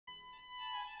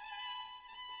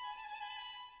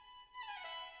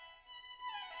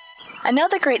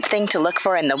Another great thing to look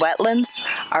for in the wetlands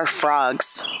are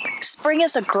frogs. Spring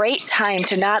is a great time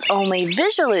to not only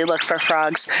visually look for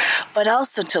frogs, but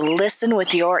also to listen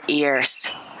with your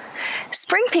ears.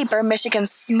 Spring peeper,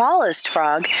 Michigan's smallest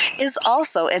frog, is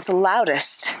also its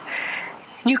loudest.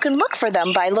 You can look for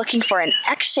them by looking for an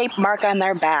X-shaped mark on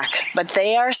their back, but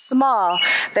they are small.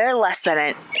 They're less than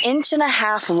 1.5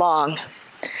 inches long.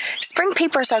 Spring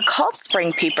peepers are called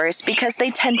spring peepers because they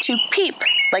tend to peep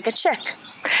like a chick.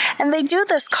 And they do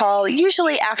this call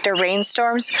usually after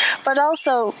rainstorms, but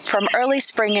also from early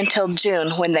spring until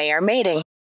June when they are mating.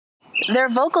 Their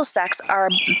vocal sacs are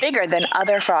bigger than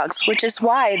other frogs, which is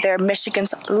why they're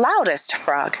Michigan's loudest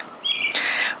frog.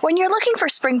 When you're looking for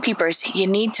spring peepers, you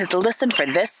need to listen for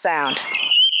this sound.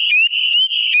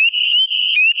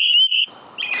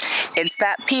 It's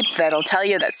that peep that'll tell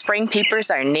you that spring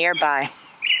peepers are nearby.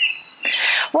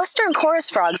 Western chorus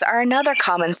frogs are another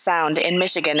common sound in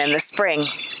Michigan in the spring.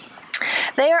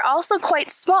 They are also quite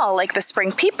small like the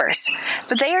spring peepers,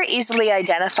 but they are easily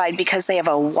identified because they have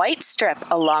a white strip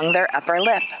along their upper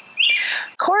lip.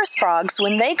 Chorus frogs,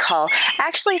 when they call,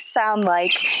 actually sound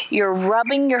like you're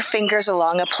rubbing your fingers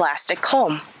along a plastic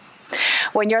comb.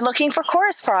 When you're looking for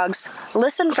chorus frogs,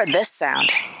 listen for this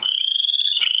sound.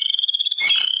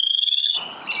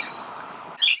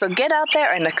 So get out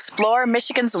there and explore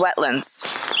Michigan's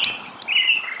wetlands.